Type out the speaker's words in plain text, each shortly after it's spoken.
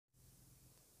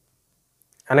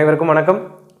அனைவருக்கும் வணக்கம்.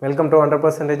 Welcome to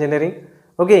 100% engineering.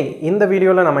 Okay, இந்த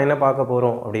வீடியோவில் நம்ம என்ன பார்க்க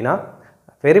போகிறோம் அப்படின்னா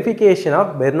வெரிஃபிகேஷன் ஆஃப்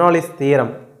பெர்னாலிஸ்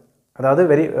தியரம். அதாவது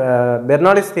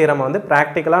பெர்னாலிஸ் தியரம் வந்து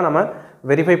ப்ராக்டிக்கலாக நம்ம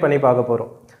வெரிஃபை பண்ணி பார்க்க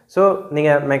போகிறோம். ஸோ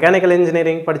நீங்கள் மெக்கானிக்கல்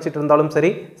இன்ஜினியரிங் படிச்சுட்டு இருந்தாலும்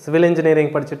சரி, சிவில்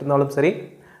இன்ஜினியரிங் படிச்சுட்டு இருந்தாலும் சரி,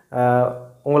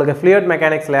 உங்களுக்கு ஃப்ளூயிட்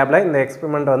மெக்கானிக்ஸ் லேபில் இந்த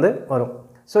எக்ஸ்பெரிமெண்ட் வந்து வரும்.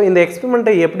 ஸோ இந்த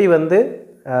எக்ஸ்பெரிமெண்ட்டை எப்படி வந்து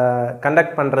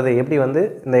கண்டக்ட் பண்ணுறது, எப்படி வந்து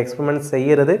இந்த எக்ஸ்பெரிமெண்ட்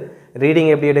செய்கிறது, ரீடிங்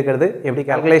எப்படி எடுக்கிறது, எப்படி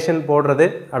கால்குலேஷன் போடுறது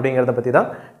அப்படிங்கிறத பற்றி தான்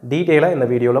டீட்டெயிலாக இந்த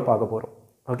வீடியோவில் பார்க்க போகிறோம்.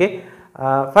 ஓகே,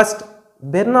 ஃபஸ்ட்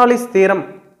பெர்னாலிஸ் தியரம்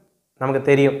நமக்கு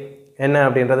தெரியும் என்ன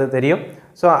அப்படின்றது தெரியும்.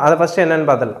 ஸோ அதை ஃபஸ்ட்டு என்னென்னு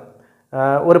பார்த்துடலாம்.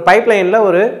 ஒரு பைப்லைனில்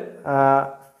ஒரு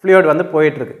ஃப்ளூயிட் வந்து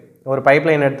போயிட்டுருக்கு. ஒரு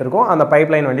பைப்லைன் எடுத்திருக்கோம், அந்த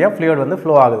பைப்லைன் வழியாக ஃப்ளூயிட் வந்து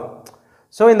ஃப்ளோ ஆகுது.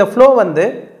 ஸோ இந்த ஃப்ளோ வந்து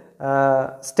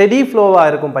ஸ்டெடி ஃப்ளோவாக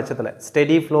இருக்கும் பட்சத்தில்,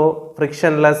 steady flow,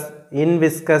 frictionless,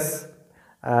 இன்விஸ்கஸ்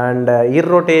and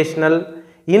இர்ரோட்டேஷ்னல்,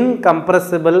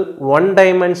 incompressible, one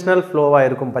dimensional ஃப்ளோவாக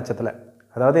இருக்கும் பட்சத்தில்,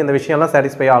 அதாவது இந்த விஷயம்லாம்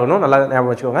சாட்டிஸ்ஃபை ஆகணும். நல்லா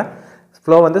ஞாபகம் வச்சுக்கோங்க.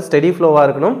 ஃப்ளோ வந்து ஸ்டெடி ஃப்ளோவாக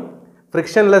இருக்கணும்,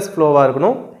 ஃப்ரிக்ஷன்லெஸ் ஃப்ளோவாக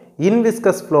இருக்கணும்,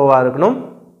 இன்விஸ்கஸ் ஃப்ளோவாக இருக்கணும்,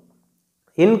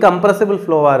 இன்கம்ப்ரெசிபிள்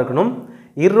ஃப்ளோவாக இருக்கணும்,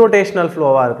 இர்ரோட்டேஷ்னல்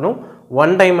ஃப்ளோவாக இருக்கணும்,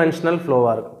 ஒன் டைமென்ஷனல்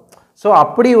ஃப்ளோவாக இருக்கும். ஸோ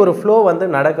அப்படி ஒரு ஃப்ளோ வந்து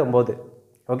நடக்கும்போது,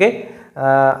 ஓகே,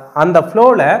 அந்த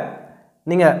ஃப்ளோவில்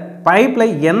நீங்கள்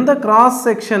பைப்பில் எந்த கிராஸ்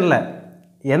செக்ஷனில்,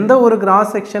 எந்த ஒரு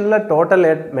கிராஸ் செக்ஷனில் டோட்டல்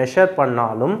ஹெட் மெஷர்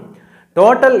பண்ணாலும்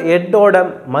டோட்டல் ஹெட்டோட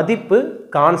மதிப்பு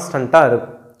கான்ஸ்டண்ட்டாக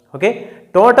இருக்கும். Okay,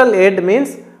 total head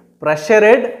means pressure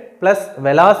head plus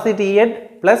velocity head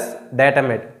plus datum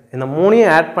head, இந்த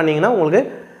மூணையும் ஆட் பண்ணிங்கன்னா உங்களுக்கு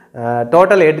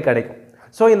டோட்டல் ஹெட் கிடைக்கும்.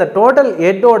 ஸோ இந்த டோட்டல்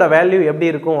ஹெட்டோட வேல்யூ எப்படி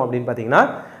இருக்கும் அப்படின்னு பார்த்தீங்கன்னா,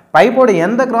 பைப்போட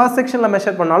எந்த கிராஸ் செக்ஷனில்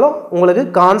மெஷர் பண்ணாலும் உங்களுக்கு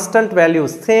கான்ஸ்டன்ட் வேல்யூ,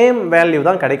 சேம் வேல்யூ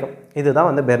தான் கிடைக்கும். இதுதான்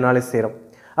வந்து பெர்னாலிஸ் தியரம்.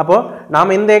 அப்போது நாம்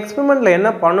இந்த எக்ஸ்பெரிமெண்ட்டில் என்ன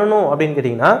பண்ணணும் அப்படின்னு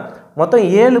கேட்டிங்கன்னா, மொத்தம்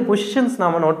 7 பொசிஷன்ஸ்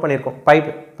நாம் நோட் பண்ணியிருக்கோம்.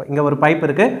 பைப்பு, இங்கே ஒரு பைப்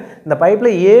இருக்குது, இந்த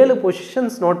பைப்பில் 7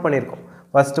 பொசிஷன்ஸ் நோட் பண்ணியிருக்கோம்.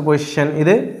 ஃபஸ்ட்டு பொசிஷன்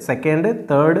இது, second,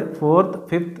 third, fourth,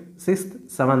 fifth, sixth,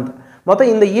 seventh.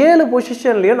 மொத்தம் இந்த 7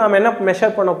 பொசிஷன்லேயும் நாம் என்ன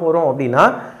மெஷர் பண்ண போகிறோம் அப்படின்னா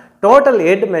டோட்டல்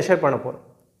ஹெட் மெஷர் பண்ண போகிறோம்.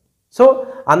 ஸோ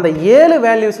அந்த 7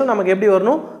 வேல்யூஸும் நமக்கு எப்படி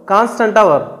வரணும், கான்ஸ்டண்ட்டாக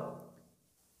வரும்.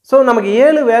 ஸோ நமக்கு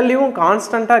 7 வேல்யூவும்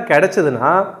கான்ஸ்டண்ட்டாக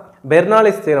கிடைச்சதுன்னா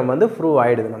பெர்னாலிஸ் தியரம் வந்து ப்ரூவ்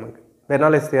ஆகிடுது. நமக்கு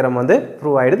பெர்னாலிஸ் தியரம் வந்து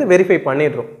ப்ரூவ் ஆகிடுது, வெரிஃபை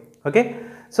பண்ணிடுறோம். ஓகே,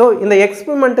 ஸோ இந்த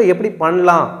எக்ஸ்பெரிமெண்ட்டை எப்படி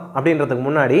பண்ணலாம் அப்படின்றதுக்கு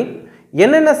முன்னாடி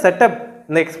என்னென்ன செட்டப்,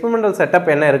 இந்த எக்ஸ்பெரிமெண்டல்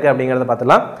செட்டப் என்ன இருக்குது அப்படிங்கிறத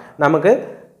பார்த்துலாம். நமக்கு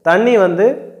தண்ணி வந்து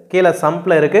கீழே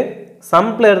சம்பில் இருக்குது.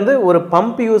 சம்பில் இருந்து ஒரு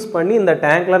பம்ப் யூஸ் பண்ணி இந்த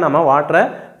டேங்கில் நம்ம வாட்டரை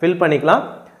ஃபில் பண்ணிக்கலாம்.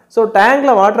 ஸோ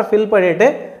டேங்கில் வாட்டரை ஃபில் பண்ணிவிட்டு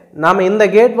நாம் இந்த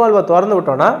கேட் வால்வை திறந்து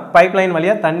விட்டோம்னா பைப் லைன்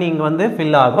வழியாக தண்ணி இங்கே வந்து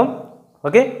ஃபில் ஆகும்.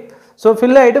 ஓகே, ஸோ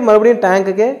ஃபில் ஆகிட்டு மறுபடியும்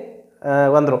டேங்குக்கே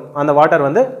வந்துடும். அந்த வாட்டர்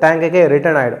வந்து டேங்குக்கே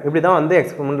ரிட்டர்ன் ஆகிடும். இப்படி தான் வந்து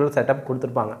எக்ஸ்பெரிமெண்டல் செட்டப்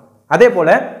கொடுத்துருப்பாங்க. அதே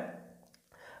போல்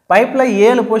பைப்பில்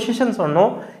 7 பொசிஷன்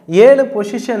சொன்னோம். 7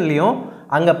 பொசிஷன்லேயும்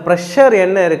அங்கே ப்ரெஷர்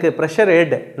என்ன இருக்குது, ப்ரெஷர்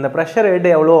ஹெட், இந்த ப்ரெஷர் ஹெட்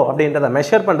எவ்வளோ அப்படின்றத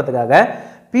மெஷர் பண்ணுறதுக்காக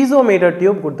பீசோமீட்டர்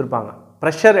டியூப் கொடுத்துருப்பாங்க.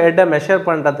 ப்ரெஷர் ஹெட்டை மெஷர்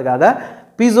பண்ணுறதுக்காக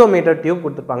பீசோமீட்டர் டியூப்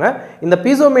கொடுத்துருப்பாங்க. இந்த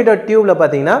பீசோமீட்டர் டியூப்பில்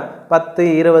பார்த்தீங்கன்னா 10,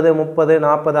 20, 30,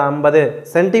 40, 50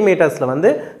 சென்டிமீட்டர்ஸில் வந்து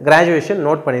கிராஜுவேஷன்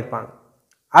நோட் பண்ணியிருப்பாங்க.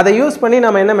 அதை யூஸ் பண்ணி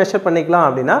நம்ம என்ன மெஷர் பண்ணிக்கலாம்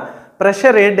அப்படின்னா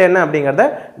ப்ரெஷர் ஹெட் என்ன அப்படிங்கிறத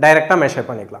டைரெக்டாக மெஷர்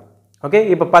பண்ணிக்கலாம். ஓகே,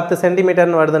 இப்போ 10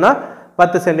 சென்டிமீட்டர்னு வருதுன்னா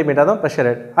 10 சென்டிமீட்டர் தான் ப்ரெஷர்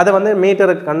ஹெட். அதை வந்து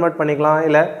மீட்டருக்கு கன்வெர்ட் பண்ணிக்கலாம்,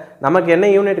 இல்லை நமக்கு என்ன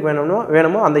யூனிட்டுக்கு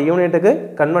வேணுமோ அந்த யூனிட்டுக்கு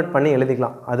கன்வெர்ட் பண்ணி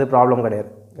எழுதிக்கலாம். அது ப்ராப்ளம் கிடையாது.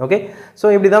 ஓகே, ஸோ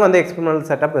இப்படி தான் வந்து எக்ஸ்பெரிமெண்டல்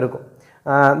செட்டப் இருக்கும்.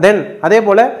 தென் அதே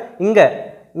போல்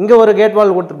இங்கே ஒரு கேட்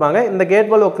வால்வ் கொடுத்துருப்பாங்க. இந்த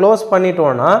கேட் வால்வை க்ளோஸ்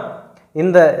பண்ணிட்டோன்னா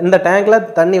இந்த டேங்கில்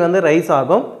தண்ணி வந்து ரைஸ்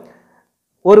ஆகும்.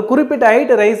 ஒரு குறிப்பிட்ட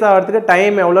ஹைட் ரைஸ் ஆகிறதுக்கு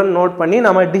டைம் எவ்வளோன்னு நோட் பண்ணி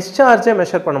நம்ம டிஸ்சார்ஜை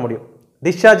மெஷர் பண்ண முடியும்.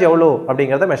 டிஸ்சார்ஜ் எவ்வளோ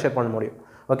அப்படிங்கிறத மெஷர் பண்ண முடியும்.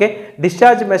 ஓகே,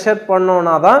 டிஸ்சார்ஜ் மெஷர்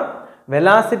பண்ணோன்னா தான்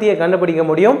வெலாசிட்டியை கண்டுபிடிக்க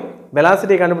முடியும்.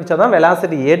 வெலாசிட்டியை கண்டுபிடிச்சா தான்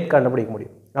வெலாசிட்டி ஹெட் கண்டுபிடிக்க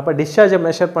முடியும். அப்போ டிஸ்சார்ஜை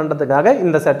மெஷர் பண்ணுறதுக்காக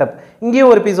இந்த செட்டப்.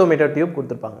 இங்கேயும் ஒரு பீசோமீட்டர் டியூப்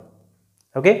கொடுத்துருப்பாங்க.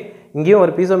 ஓகே, இங்கேயும்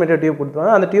ஒரு பீசோமீட்டர் டியூப்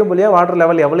கொடுத்துருவாங்க. அந்த டியூப் வழியாக வாட்டர்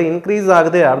லெவல் எவ்வளோ இன்க்ரீஸ்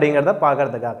ஆகுது அப்படிங்கிறத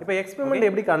பார்க்கறதுக்காக. இப்போ எக்ஸ்பெரிமெண்ட்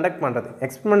எப்படி கண்டக்ட் பண்ணுறது,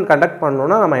 எக்ஸ்பெரிமெண்ட் கண்டக்ட்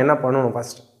பண்ணணும்னா நம்ம என்ன பண்ணணும்,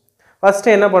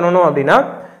 ஃபஸ்ட்டு என்ன பண்ணணும் அப்படின்னா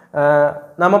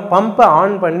நம்ம பம்பை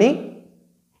ஆன் பண்ணி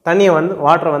தண்ணியை வந்து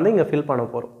வாட்டரை வந்து இங்கே ஃபில் பண்ண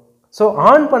போகிறோம். ஸோ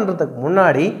ஆன் பண்ணுறதுக்கு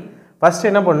முன்னாடி ஃபஸ்ட்டு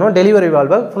என்ன பண்ணணும், டெலிவரி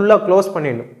வால்வை ஃபுல்லாக க்ளோஸ்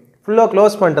பண்ணிடணும். ஃபுல்லாக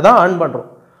க்ளோஸ் பண்ணிட்டு தான் ஆன் பண்ணுறோம்.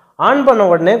 ஆன் பண்ண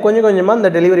உடனே கொஞ்சம் கொஞ்சமாக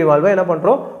இந்த டெலிவரி வால்வை என்ன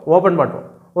பண்ணுறோம், ஓப்பன் பண்ணுறோம்.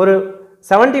 ஒரு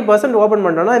 70% ஓப்பன்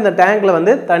பண்ணிட்டோம்னா இந்த டேங்கில்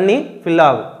வந்து தண்ணி ஃபில்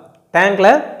ஆகும்.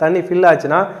 டேங்கில் தண்ணி ஃபில்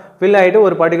ஆச்சுன்னா ஃபில் ஆகிட்டு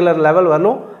ஒரு பர்டிகுலர் லெவல்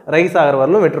வரலும், ரைஸ் ஆகிற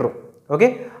வரலும் விட்டுரும். ஓகே,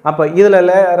 அப்போ இதில்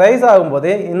ரைஸ்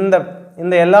ஆகும்போது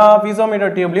இந்த எல்லா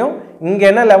பீசோமீட்டர் டியூப்லேயும் இங்கே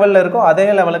என்ன லெவலில் இருக்கோ அதே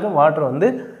லெவலுக்கு வாட்டர் வந்து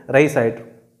ரைஸ்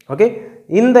ஆகிட்ரும். ஓகே,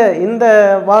 இந்த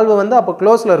வால்வு வந்து அப்போ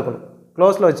க்ளோஸில் இருக்கணும்,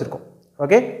 க்ளோஸில் வச்சுருக்கோம்.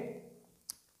 ஓகே,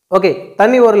 ஓகே,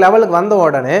 தண்ணி ஒரு லெவலுக்கு வந்த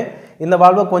உடனே இந்த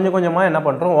வால்வை கொஞ்சம் கொஞ்சமாக என்ன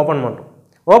பண்ணுறோம், ஓப்பன் பண்ணுறோம்.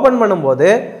 ஓப்பன் பண்ணும்போது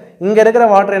இங்கே இருக்கிற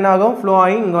வாட்டர் என்ன ஆகும், ஃப்ளோ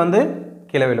ஆகி இங்கே வந்து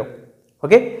கீழே விழும்.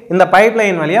 ஓகே, இந்த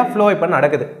பைப்லைன் வழியாக ஃப்ளோ இப்போ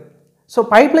நடக்குது. ஸோ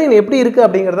பைப்லைன் எப்படி இருக்குது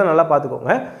அப்படிங்கிறத நல்லா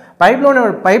பார்த்துக்கோங்க.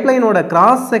 பைப்லைனோட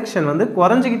கிராஸ் செக்ஷன் வந்து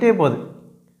குறைஞ்சிக்கிட்டே போகுது.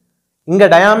 இங்கே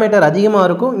டயாமீட்டர் அதிகமாக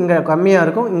இருக்கும், இங்கே கம்மியாக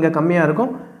இருக்கும், இங்கே கம்மியாக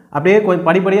இருக்கும், அப்படியே கொஞ்சம்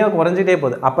படிப்படியாக குறைஞ்சிட்டே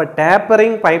போகுது. அப்போ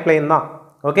டேப்பரிங் பைப்லைன் தான்.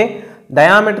 Okay,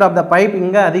 diameter of the pipe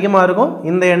இங்கே அதிகமாக இருக்கும்,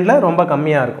 இந்த எண்டில் ரொம்ப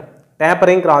கம்மியாக இருக்கும்.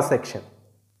 Tapering cross section.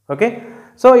 Okay,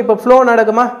 so இப்போ ஃப்ளோ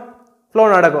நடக்குமா, ஃப்ளோ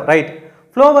நடக்கும். ரைட்,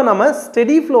 ஃப்ளோவை நம்ம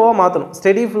ஸ்டெடி ஃப்ளோவாக மாற்றணும்.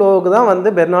 ஸ்டெடி ஃப்ளோவுக்கு தான் வந்து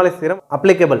பெர்னாலிஸ் தியரம்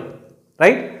அப்ளிகபிள்.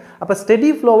 ரைட், அப்போ steady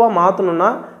ஃப்ளோவாக மாற்றணும்னா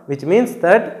which means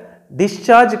that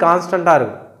discharge கான்ஸ்டண்ட்டாக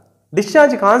இருக்கும்.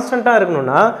 டிஸ்சார்ஜ் கான்ஸ்டண்ட்டாக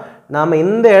இருக்கணும்னா நாம்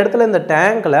இந்த இடத்துல இந்த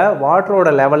டேங்கில் வாட்டரோட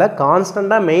லெவலை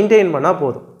கான்ஸ்டண்ட்டாக மெயின்டைன் பண்ணால்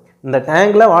போதும். இந்த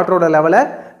டேங்கில் வாட்டரோட லெவலை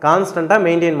கான்ஸ்டண்ட்டாக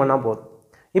மெயின்டைன் பண்ணால் போதும்.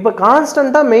 இப்போ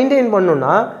கான்ஸ்டண்ட்டாக மெயின்டைன்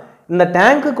பண்ணணும்னா இந்த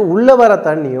டேங்க்குக்கு உள்ளே வர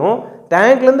தண்ணியும்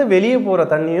டேங்க்லேருந்து வெளியே போகிற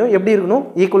தண்ணியும் எப்படி இருக்கணும்,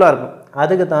 ஈக்குவலாக இருக்கணும்.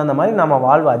 அதுக்கு தகுந்த மாதிரி நம்ம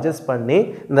வால்வை அட்ஜஸ்ட் பண்ணி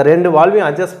இந்த ரெண்டு வால்வையும்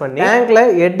அட்ஜஸ்ட் பண்ணி டேங்க்கில்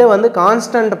ஹெட்டை வந்து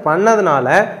கான்ஸ்டன்ட் பண்ணதுனால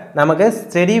நமக்கு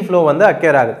ஸ்டெடி ஃப்ளோ வந்து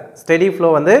அக்யூர் ஆகுது. ஸ்டெடி ஃப்ளோ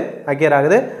வந்து அக்யூர்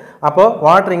ஆகுது. அப்போது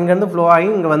வாட்டர் இங்கேருந்து ஃப்ளோ ஆகி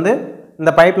இங்கே வந்து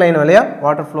இந்த பைப் லைன் வழியாக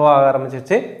வாட்டர் ஃப்ளோ ஆக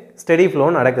ஆரம்பிச்சிச்சு, ஸ்டெடி ஃப்ளோ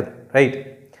நடக்குது. ரைட்,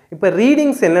 இப்போ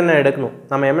ரீடிங்ஸ் என்னென்ன எடுக்கணும்,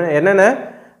 நம்ம என்னென்ன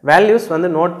வேல்யூஸ் வந்து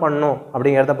நோட் பண்ணணும்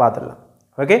அப்படிங்கிறத பார்த்துடலாம்.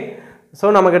 ஓகே, ஸோ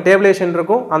நமக்கு டேபிளேஷன்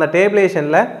இருக்கும். அந்த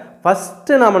டேபிளேஷனில்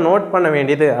ஃபஸ்ட்டு நம்ம நோட் பண்ண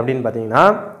வேண்டியது அப்படின்னு பார்த்தீங்கன்னா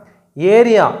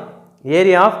area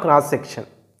of cross section.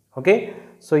 Okay,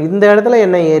 so இந்த இடத்துல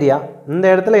என்ன ஏரியா, இந்த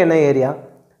இடத்துல என்ன ஏரியா,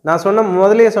 நான்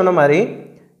முதலே சொன்ன மாதிரி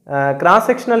கிராஸ்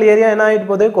செக்ஷனல் ஏரியா என்ன ஆகிட்டு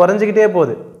போகுது, குறைஞ்சிக்கிட்டே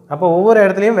போகுது. அப்போ ஒவ்வொரு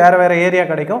இடத்துலையும் வேறு வேறு ஏரியா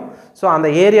கிடைக்கும். ஸோ அந்த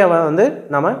ஏரியாவை வந்து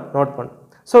நம்ம நோட் பண்ணணும்.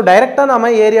 ஸோ டைரெக்டாக நம்ம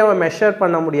ஏரியாவை மெஷர்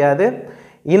பண்ண முடியாது.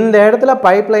 இந்த இடத்துல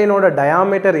பைப்லைனோட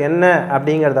டயாமீட்டர் என்ன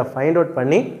அப்படிங்கிறத ஃபைண்ட் அவுட்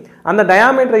பண்ணி அந்த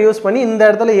டயாமீட்டரை யூஸ் பண்ணி இந்த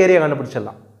இடத்துல ஏரியா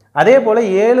கண்டுபிடிச்சிடலாம். அதே போல்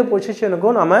 7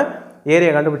 பொசிஷனுக்கும் நம்ம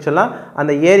ஏரியா கண்டுபிடிச்சிடலாம்.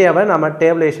 அந்த ஏரியாவை நம்ம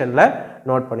டேபிளேஷனில்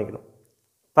நோட் பண்ணிக்கணும்.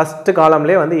 ஃபஸ்ட்டு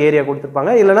காலம்லேயே வந்து ஏரியா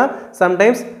கொடுத்துருப்பாங்க, இல்லைனா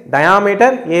சம்டைம்ஸ்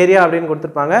டயாமீட்டர் ஏரியா அப்படின்னு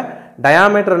கொடுத்துருப்பாங்க.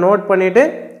 டயாமீட்டரை நோட் பண்ணிவிட்டு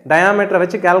டயாமீட்டரை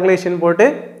வச்சு கால்குலேஷன் போட்டு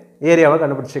ஏரியாவை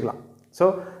கண்டுபிடிச்சிக்கலாம். ஸோ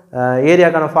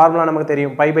ஏரியாக்கான ஃபார்முலா நமக்கு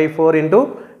தெரியும், π/4 ×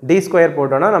 d²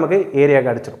 போட்டோன்னா நமக்கு ஏரியா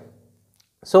கிடச்சிடும்.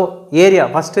 ஸோ ஏரியா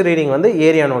ஃபஸ்ட்டு ரீடிங் வந்து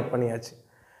ஏரியா நோட் பண்ணியாச்சு.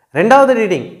 ரெண்டாவது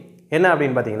ரீடிங் என்ன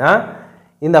அப்படின்னு பார்த்தீங்கன்னா,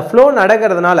 இந்த ஃப்ளோ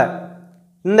நடக்கிறதுனால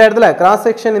இந்த இடத்துல கிராஸ்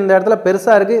செக்ஷன் இந்த இடத்துல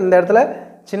பெருசாக இருக்குது, இந்த இடத்துல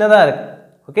சின்னதாக இருக்குது.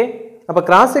 ஓகே, அப்போ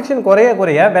கிராஸ் செக்ஷன் குறைய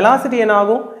குறைய வெலாசிட்டி என்ன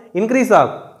ஆகும், இன்க்ரீஸ்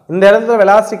ஆகும். இந்த இடத்துல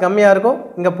வெலாசிட்டி கம்மியாக இருக்கும்,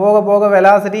 இங்கே போக போக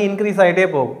வெலாசிட்டி இன்க்ரீஸ் ஆகிட்டே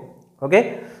போகும். ஓகே,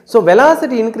 ஸோ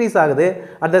வெலாசிட்டி இன்க்ரீஸ் ஆகுது,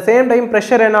 at the same time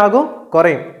pressure என்ன ஆகும்,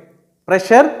 குறையும்.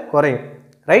 ப்ரெஷர் குறையும்.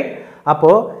 ரைட்,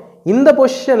 அப்போது இந்த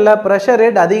பொசிஷனில் ப்ரெஷர்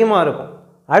ரேட் அதிகமாக இருக்கும்,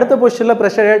 அடுத்த பொசிஷனில்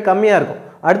ப்ரெஷர் ரேட் கம்மியாக இருக்கும்,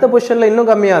 அடுத்த பொசிஷனில் இன்னும்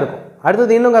கம்மியாக இருக்கும்,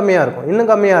 அடுத்தது இன்னும் கம்மியாக இருக்கும், இன்னும்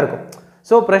கம்மியாக இருக்கும்.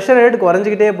 ஸோ ப்ரெஷர் ரேட்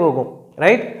குறைஞ்சிக்கிட்டே போகும்.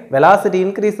 ரைட், வெலாசிட்டி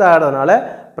இன்க்ரீஸ் ஆகிறதுனால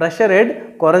ப்ரெஷர் ரேட்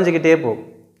குறைஞ்சிக்கிட்டே போகும்.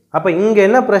 அப்போ இங்கே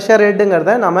என்ன ப்ரெஷர்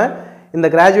ரேட்டுங்கிறத நம்ம இந்த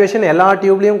கிராஜுவேஷன் எல்லா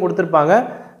டியூப்லேயும் கொடுத்துருப்பாங்க.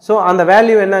 ஸோ அந்த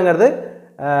வேல்யூ என்னங்கிறது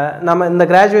நம்ம இந்த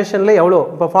கிராஜுவேஷனில் எவ்வளோ,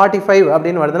 இப்போ 45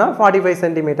 அப்படின்னு வருதுன்னா 45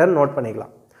 சென்டிமீட்டர் நோட்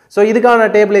பண்ணிக்கலாம். ஸோ இதுக்கான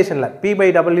டேபிளேஷனில்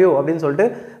P/W அப்படின்னு சொல்லிட்டு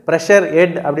ப்ரெஷர்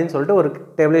ஹெட் அப்படின்னு சொல்லிட்டு ஒரு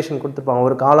டேபிளேஷன் கொடுத்துருப்பாங்க,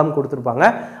 ஒரு காலம் கொடுத்துருப்பாங்க.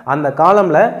 அந்த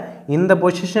காலமில் இந்த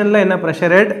பொசிஷனில் என்ன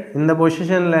ப்ரெஷர் ஹெட், இந்த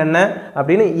பொசிஷனில் என்ன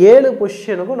அப்படின்னு 7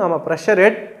 பொசிஷனுக்கும் நம்ம ப்ரெஷர்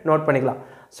ஹெட் நோட் பண்ணிக்கலாம்.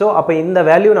 ஸோ அப்போ இந்த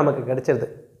வேல்யூ நமக்கு கிடைச்சிருது,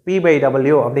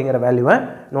 P/W அப்படிங்கிற வேல்யூவை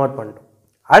நோட் பண்ணிட்டோம்.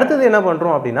 அடுத்தது என்ன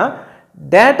பண்ணுறோம் அப்படின்னா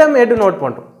டேட்டம் ஹெட் நோட்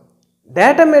பண்ணுறோம்.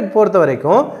 டேட்டம் ஹெட் பொறுத்த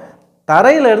வரைக்கும்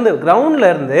தரையிலேருந்து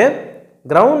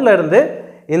கிரவுண்ட்லேருந்து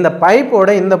இந்த பைப்போட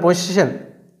இந்த பொசிஷன்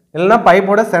இல்லைன்னா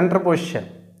பைப்போட சென்டர் பொசிஷன்,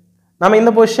 நம்ம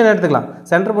இந்த பொசிஷன் எடுத்துக்கலாம்.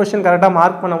 சென்டர் பொசிஷன் கரெக்டாக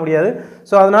மார்க் பண்ண முடியாது,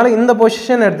 ஸோ அதனால் இந்த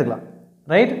பொசிஷன் எடுத்துக்கலாம்.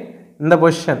 ரைட், இந்த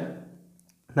பொசிஷன்,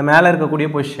 இந்த மேலே இருக்கக்கூடிய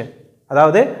பொசிஷன்,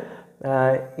 அதாவது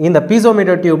இந்த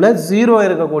பீசோமீட்டர் டியூப்பில் 0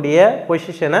 இருக்கக்கூடிய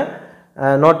பொசிஷனை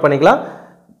நோட் பண்ணிக்கலாம்.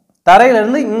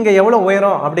 தரையிலேருந்து இங்கே எவ்வளோ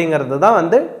உயரம் அப்படிங்கிறது தான்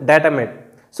வந்து டேட்டம் ஹெட்.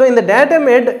 ஸோ இந்த டேட்டம்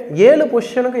ஹெட் 7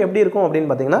 பொசிஷனுக்கு எப்படி இருக்கும் அப்படின்னு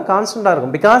பார்த்தீங்கன்னா கான்ஸ்டண்ட்டாக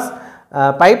இருக்கும். பிகாஸ்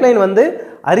பைப்லைன் வந்து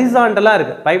ஹரிசாண்டலாக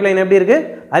இருக்குது. பைப்லைன் எப்படி இருக்குது,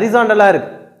 ஹரிசாண்டலாக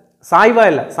இருக்குது,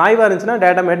 சாய்வாக இல்லை. சாய்வாக இருந்துச்சுன்னா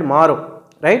டேட்டம் ஹெட் மாறும்.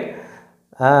 ரைட்,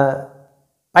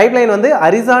 பைப்லைன் வந்து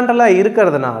ஹரிசாண்டலாக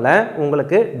இருக்கிறதுனால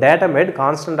உங்களுக்கு டேட்டம் ஹெட்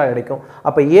கான்ஸ்டண்ட்டாக கிடைக்கும்.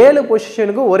 அப்போ 7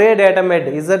 பொசிஷனுக்கு ஒரே டேட்டம் ஹெட்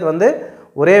இசட் வந்து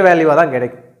ஒரே வேல்யூவாக தான்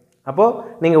கிடைக்கும். அப்போது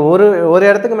நீங்கள் ஒரு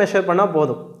இடத்துக்கு மெஷர் பண்ணால்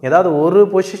போதும், ஏதாவது ஒரு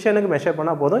பொசிஷனுக்கு மெஷர்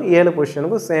பண்ணால் போதும், 7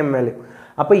 பொசிஷனுக்கும் சேம் வேல்யூ.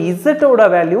 அப்போ இசட்டோட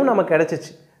வேல்யூ நமக்கு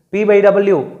கிடச்சிச்சு.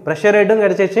 P/W ப்ரெஷர் ஹெட்டும்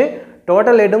கிடச்சிச்சு,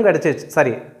 டோட்டல் ஹெட்டும் கிடச்சிச்சு,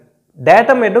 சாரி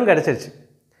டேட்டம் ஹெட்டும் கிடச்சிருச்சு.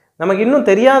 நமக்கு இன்னும்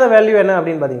தெரியாத வேல்யூ என்ன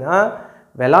அப்படின்னு பார்த்தீங்கன்னா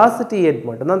வெலாசிட்டி ஹெட்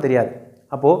மட்டும்தான் தெரியாது.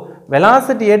 அப்போது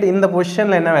வெலாசிட்டி ஹெட் இந்த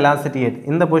பொசிஷனில் என்ன வெலாசிட்டி ஹெட்,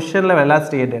 இந்த பொசிஷனில்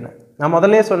வெலாசிட்டி ஹெட் என்ன நான்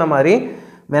முதல்ல சொன்ன மாதிரி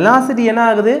வெலாசிட்டி என்ன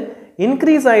ஆகுது,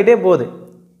 இன்க்ரீஸ் ஆகிட்டே போகுது.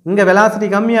 இங்கே வெலாசிட்டி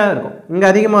கம்மியாக இருக்கும், இங்கே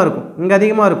அதிகமாக இருக்கும், இங்கே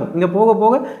அதிகமாக இருக்கும், இங்கே போக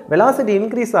போக வெலாசிட்டி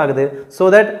இன்க்ரீஸ் ஆகுது. ஸோ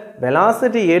தட்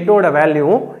வெலாசிட்டி எட்டோட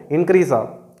வேல்யூவும் இன்க்ரீஸ்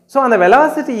ஆகும். ஸோ அந்த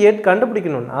வெலாசிட்டி எட்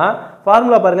கண்டுபிடிக்கணும்னா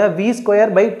ஃபார்முலா பாருங்கள்,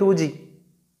 v²/2g.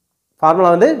 ஃபார்முலா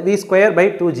வந்து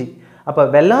v²/2g. அப்போ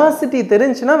வெலாசிட்டி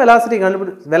தெரிஞ்சுன்னா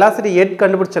வெலாசிட்டி எட்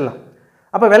கண்டுபிடிச்சிடலாம்.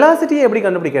 அப்போ வெலாசிட்டியை எப்படி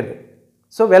கண்டுபிடிக்கிறது?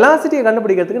 ஸோ வெலாசிட்டியை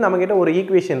கண்டுபிடிக்கிறதுக்கு நம்மக்கிட்ட ஒரு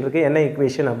ஈக்குவேஷன் இருக்குது. என்ன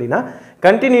ஈக்குவேஷன் அப்படின்னா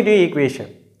continuity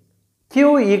equation. Q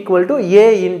equal to A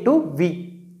into V.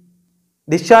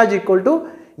 Discharge equal to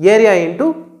area into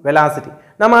velocity.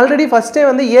 நம்ம ஆல்ரெடி ஃபஸ்ட்டே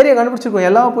வந்து ஏரியா கண்டுபிடிச்சிருக்கோம்.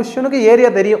 எல்லா பொசிஷனுக்கும் ஏரியா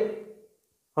தெரியும்.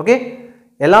 ஓகே,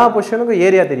 எல்லா பொசிஷனுக்கும்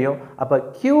ஏரியா தெரியும். அப்போ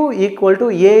Q equal to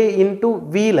A into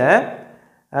Vல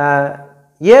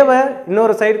ஏவை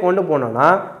இன்னொரு சைடு கொண்டு போனோம்னா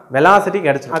வெலாசிட்டி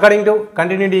கிடைச்சிடும். According to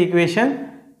continuity equation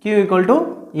Q equal to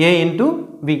A into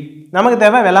V. நமக்கு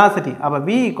தேவை வெலாசிட்டி. அப்போ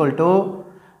V equal to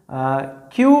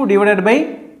Q divided by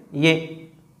A.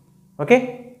 Okay,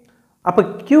 அப்போ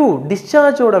Q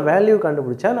டிஸ்சார்ஜோட வேல்யூ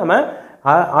கண்டுபிடிச்சா நம்ம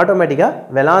ஆட்டோமேட்டிக்காக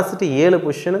வெலாசிட்டி 7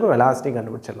 பொசிஷனுக்கு வெலாசிட்டி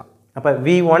கண்டுபிடிச்சிடலாம். அப்போ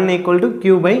V1 equal to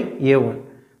Q by A1,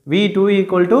 V2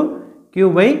 equal to Q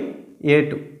by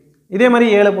A2. இதே மாதிரி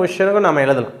 7 பொசிஷனுக்கும் நம்ம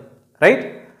எழுதலாம். ரைட்,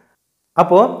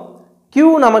 அப்போது Q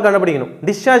நம்ம கண்டுபிடிக்கணும்,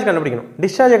 டிஸ்சார்ஜ் கண்டுபிடிக்கணும்.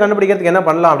 டிஸ்சார்ஜை கண்டுபிடிக்கிறதுக்கு என்ன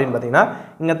பண்ணலாம் அப்படின்னு பார்த்தீங்கன்னா,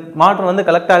 இங்கே வாட்டர் வந்து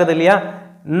கலெக்ட் ஆகுது இல்லையா,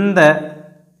 இந்த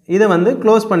இதை வந்து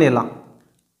க்ளோஸ் பண்ணிடலாம்.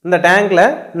 இந்த டேங்கில்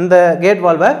இந்த கேட்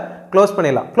வால்வை க்ளோஸ்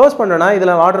பண்ணிடலாம். க்ளோஸ் பண்ணோன்னா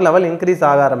இதில் வாட்டர் லெவல் இன்க்ரீஸ்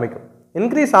ஆக ஆரம்பிக்கும்.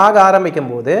 இன்க்ரீஸ் ஆக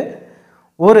ஆரம்பிக்கும் போது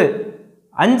ஒரு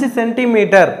 5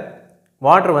 சென்டிமீட்டர்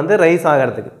வாட்டர் வந்து ரைஸ்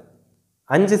ஆகிறதுக்கு,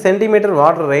 5 சென்டிமீட்டர்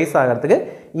வாட்டர் ரைஸ் ஆகிறதுக்கு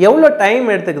எவ்வளோ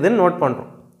டைம் எடுத்துக்குதுன்னு நோட்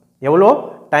பண்ணுறோம். எவ்வளோ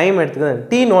டைம் எடுத்துக்குது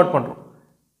T நோட் பண்ணுறோம்.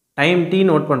 டைம் T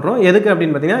நோட் பண்ணுறோம். எதுக்கு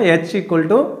அப்படின்னு பார்த்தீங்கன்னா H equal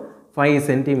to 5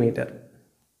 சென்டிமீட்டர்.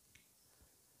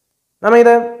 நம்ம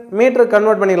இதை மீட்டர்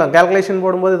கன்வெர்ட் பண்ணிக்கலாம், கேல்குலேஷன்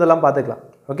போடும்போது இதெல்லாம் பார்த்துக்கலாம்.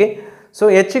 Okay, so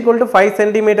H equal to 5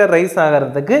 centimetre rice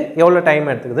ஆகிறதுக்கு எவ்வளோ டைம்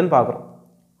எடுத்துக்குதுன்னு பார்க்குறோம்.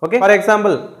 ஓகே, ஃபார்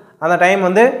எக்ஸாம்பிள் அந்த டைம்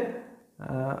வந்து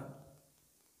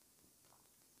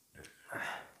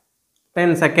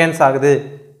 10 செகண்ட்ஸ் ஆகுது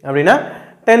அப்படின்னா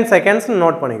 10 செகண்ட்ஸ்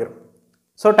நோட் பண்ணிக்கிறோம்.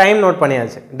 ஸோ டைம் நோட்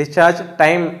பண்ணியாச்சு.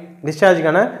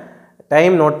 டிஸ்சார்ஜுக்கான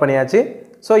டைம் நோட் பண்ணியாச்சு.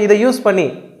 ஸோ இதை யூஸ் பண்ணி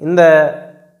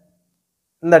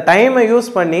இந்த டைமை யூஸ்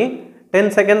பண்ணி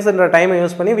 10 செகண்ட்ஸ்ன்ற டைமை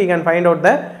யூஸ் பண்ணி we can find out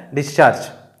the discharge.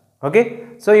 Okay,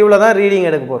 so இவ்வளோ தான் ரீடிங்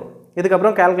எடுக்க போகிறோம்.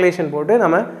 இதுக்கப்புறம் கால்குலேஷன் போட்டு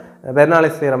நம்ம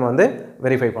பெர்னாலிஸ் தியரம் வந்து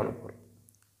வெரிஃபை பண்ண போகிறோம்.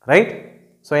 ரைட்,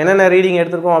 ஸோ என்னென்ன ரீடிங்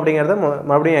எடுத்திருக்கோம் அப்படிங்கிறத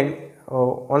மறுபடியும்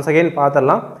ஒன்ஸ் அகெயின்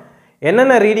பார்த்துடலாம்.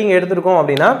 என்னென்ன ரீடிங் எடுத்திருக்கோம்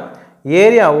அப்படின்னா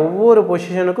ஏரியா, ஒவ்வொரு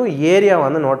பொசிஷனுக்கும் ஏரியா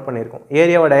வந்து நோட் பண்ணியிருக்கோம்.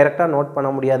 ஏரியாவை டைரெக்டாக நோட் பண்ண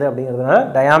முடியாது அப்படிங்கிறதுனால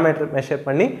டயாமீட்டர் மெஷர்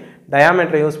பண்ணி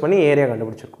டயாமீட்டரை யூஸ் பண்ணி ஏரியா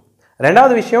கண்டுபிடிச்சிருக்கோம்.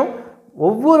 ரெண்டாவது விஷயம்,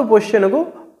 ஒவ்வொரு பொசிஷனுக்கும்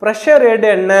ப்ரெஷர் ஹெட்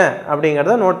என்ன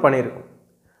அப்படிங்கிறத நோட் பண்ணியிருக்கோம்.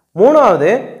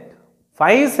 மூணாவது,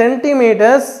 5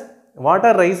 சென்டிமீட்டர்ஸ்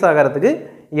வாட்டர் ரைஸ் ஆகிறதுக்கு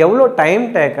எவ்வளோ டைம்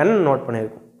டேக்கன் நோட்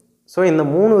பண்ணியிருக்கோம். ஸோ இந்த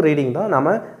 3 ரீடிங் தான் நம்ம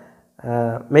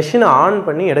மெஷினை ஆன்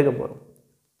பண்ணி எடுக்க போகிறோம்.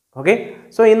 ஓகே,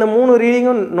 ஸோ இந்த 3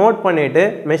 ரீடிங்கும் நோட் பண்ணிவிட்டு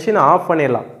மெஷினை ஆஃப்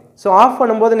பண்ணிடலாம். ஸோ ஆஃப்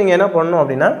பண்ணும்போது நீங்கள் என்ன பண்ணணும்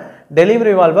அப்படின்னா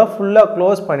டெலிவரி வால்வை ஃபுல்லாக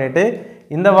க்ளோஸ் பண்ணிவிட்டு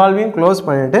இந்த வால்வையும் க்ளோஸ்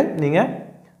பண்ணிவிட்டு நீங்கள்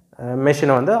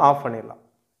மெஷினை வந்து ஆஃப் பண்ணிடலாம்.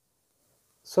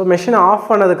 ஸோ மெஷினை ஆஃப்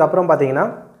பண்ணதுக்கப்புறம் பார்த்தீங்கன்னா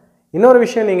இன்னொரு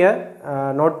விஷயம் நீங்கள்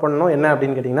நோட் பண்ணணும். என்ன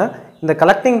அப்படின்னு கேட்டிங்கன்னா, இந்த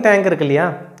கலெக்டிங் டேங்க் இருக்கு இல்லையா,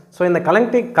 ஸோ இந்த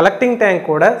கலெக்டிங்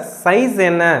டேங்கோட சைஸ்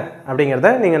என்ன அப்படிங்கிறத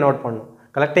நீங்கள் நோட் பண்ணணும்.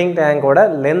 கலெக்டிங் டேங்கோட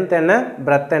லென்த் என்ன,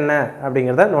 பிரெத் என்ன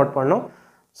அப்படிங்கிறத நோட் பண்ணணும்.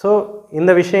 ஸோ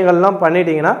இந்த விஷயங்கள்லாம்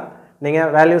பண்ணிட்டீங்கன்னா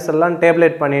நீங்கள் வேல்யூஸ் எல்லாம்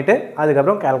டேப்லெட் பண்ணிவிட்டு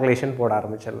அதுக்கப்புறம் கால்குலேஷன் போட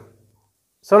ஆரம்பிச்சிடலாம்.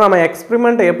 ஸோ நம்ம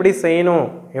எக்ஸ்பிரிமெண்ட் எப்படி செய்யணும்,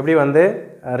 எப்படி வந்து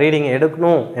ரீடிங்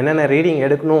எடுக்கணும், என்னென்ன ரீடிங்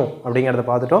எடுக்கணும் அப்படிங்கிறத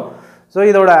பார்த்துட்டோம். ஸோ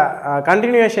இதோட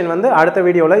கண்டினியூஷன் வந்து அடுத்த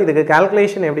வீடியோவில் இதுக்கு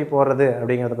கால்குலேஷன் எப்படி போடுறது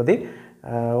அப்படிங்கிறத பற்றி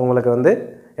உங்களுக்கு வந்து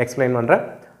எக்ஸ்பிளைன் பண்ணுறேன்.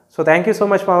 So thank you so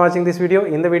much for வாட்சிங் திஸ் வீடியோ.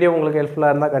 இந்த வீடியோ உங்களுக்கு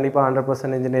ஹெல்ப்ஃபுல்லாக இருந்தால் கண்டிப்பாக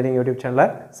 100% இன்ஜினியரிங் யூடியூப் சேனலை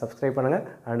சப்ஸ்கிரைப் பண்ணுங்கள்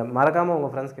அண்ட் மறக்காமல்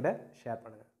உங்கள் ஃப்ரெண்ட்ஸ் கிட்ட ஷேர்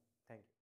பண்ணுங்கள்.